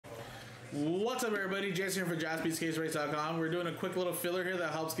What's up, everybody? Jason here for jaspyscaserace.com. We're doing a quick little filler here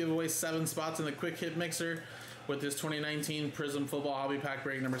that helps give away 7 spots in the quick hit mixer with this 2019 Prizm Football Hobby Pack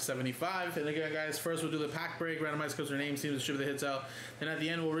Break number 75. And again, guys, first we'll do the pack break, randomize because their names, teams, distribute the hits out. Then at the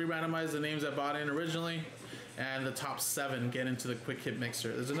end, we'll re-randomize the names that bought in originally, and the top 7 get into the quick hit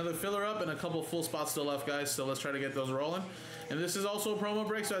mixer. There's another filler up and a couple full spots still left, guys, so let's try to get those rolling. And this is also a promo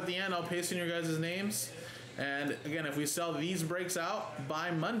break, so at the end, I'll paste in your guys' names. And again, if we sell these breaks out by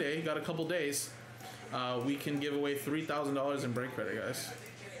Monday, got a couple days, we can give away $3,000 in break credit, guys.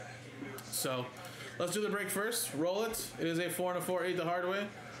 So let's do the break first. Roll it. It is a 4 and a 4, 8 the hard way.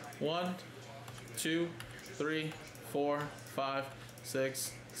 1, 2, 3, 4, 5,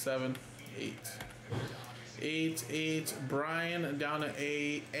 6, 7, 8. 8, 8. Brian down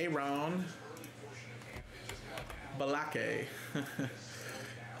to Aaron Balake.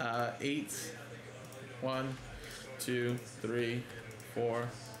 8. 1, 2, 3, 4,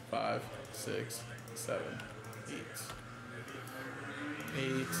 5, 6, 7, 8. 8,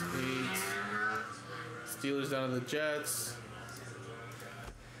 8. Steelers down to the Jets.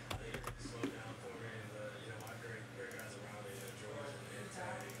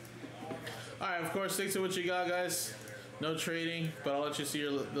 Alright, of course, stick to what you got, guys. No trading, but I'll let you see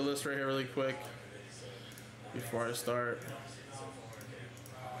the list right here really quick before I start.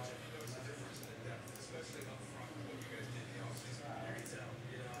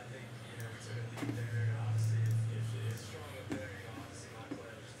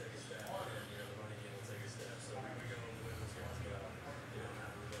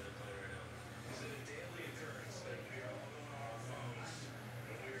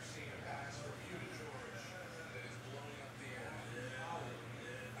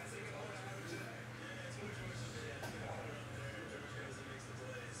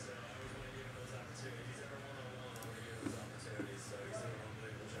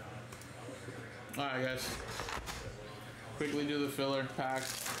 Alright, guys, quickly do the filler pack.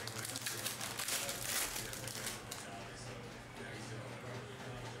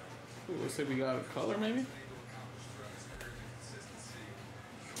 Ooh, looks like we got a color maybe?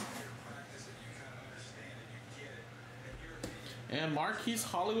 And Marquise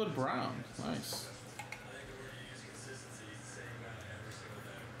Hollywood Brown, nice.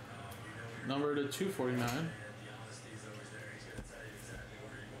 Number to 249.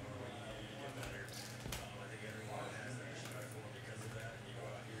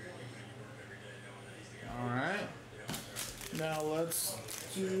 Alright, now let's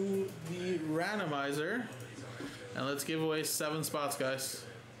do the randomizer, and let's give away 7 spots, guys.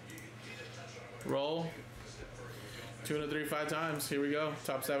 Roll. 2 and a 3, 5 times. Here we go.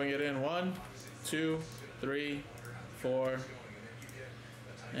 Top 7 get in. 1, 2, 3, 4,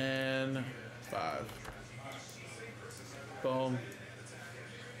 and 5. Boom.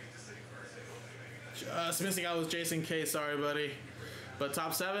 Just missing out with Jason K. Sorry, buddy. But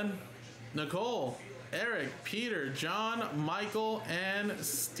top 7, Nicole, Eric, Peter, John, Michael, and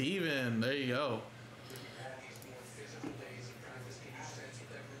Steven. There you go.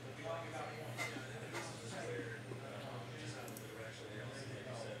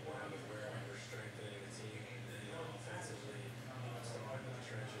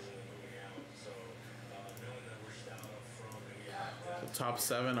 The top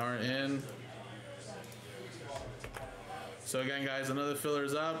 7 are in. So again, guys, another filler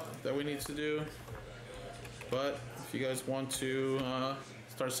is up that we need to do. But if you guys want to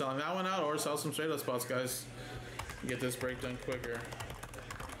start selling that one out or sell some straight up spots, guys, get this break done quicker.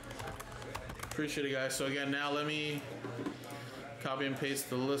 Appreciate it, guys. So again, now let me copy and paste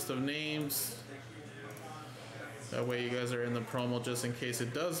the list of names. That way you guys are in the promo just in case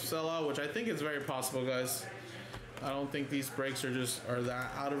it does sell out, which I think is very possible, guys. I don't think these breaks are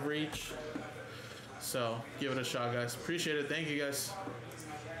that out of reach. So give it a shot, guys. Appreciate it. Thank you, guys.